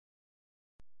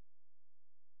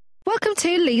Welcome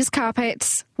to Lee's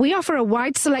Carpets. We offer a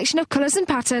wide selection of colours and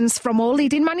patterns from all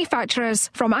leading manufacturers,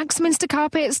 from Axminster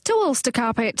carpets to Ulster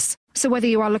carpets. So whether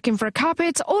you are looking for a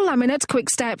carpet or laminate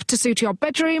quick step to suit your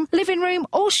bedroom, living room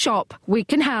or shop, we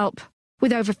can help.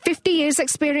 With over 50 years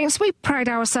experience, we pride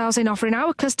ourselves in offering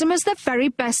our customers the very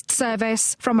best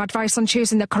service, from advice on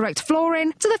choosing the correct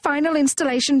flooring to the final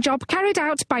installation job carried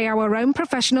out by our own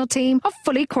professional team of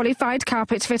fully qualified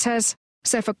carpet fitters.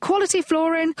 So for quality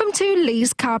flooring, come to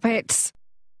Lee's Carpets.